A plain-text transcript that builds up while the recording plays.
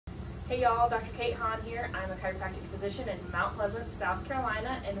Hey y'all, Dr. Kate Hahn here. I'm a chiropractic physician in Mount Pleasant, South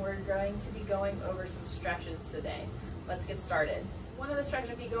Carolina, and we're going to be going over some stretches today. Let's get started. One of the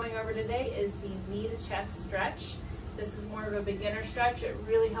stretches we're going over today is the knee to chest stretch. This is more of a beginner stretch. It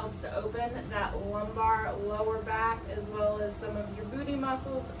really helps to open that lumbar, lower back, as well as some of your booty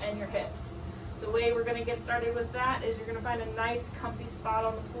muscles and your hips. The way we're going to get started with that is you're going to find a nice comfy spot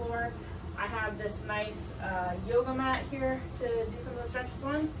on the floor. I have this nice yoga mat here to do some of the stretches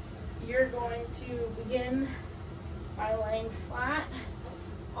on. You're going to begin by laying flat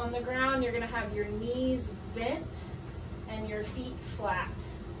on the ground. You're going to have your knees bent and your feet flat,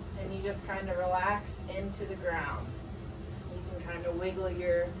 and you just kind of relax into the ground. You can kind of wiggle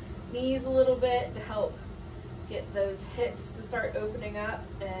your knees a little bit to help get those hips to start opening up,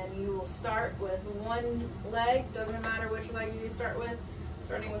 and you will start with one leg. Doesn't matter which leg you start with.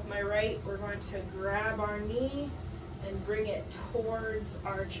 Starting with my right, we're going to grab our knee and bring it towards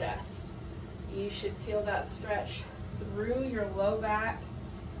our chest. You should feel that stretch through your low back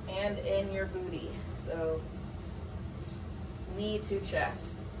and in your booty. So knee to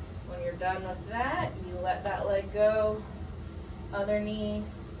chest. When you're done with that, you let that leg go. Other knee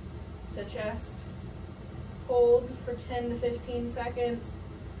to chest. Hold for 10 to 15 seconds,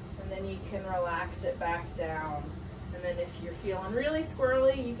 and then you can relax it back down. And then if you're feeling really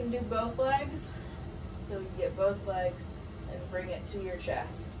squirrely, you can do both legs. So you get both legs and bring it to your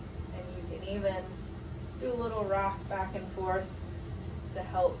chest. And you can even do a little rock back and forth to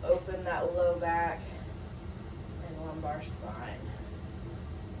help open that low back and lumbar spine.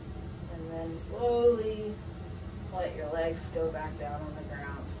 And then slowly let your legs go back down on the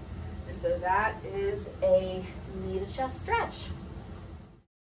ground. And so that is a knee to chest stretch.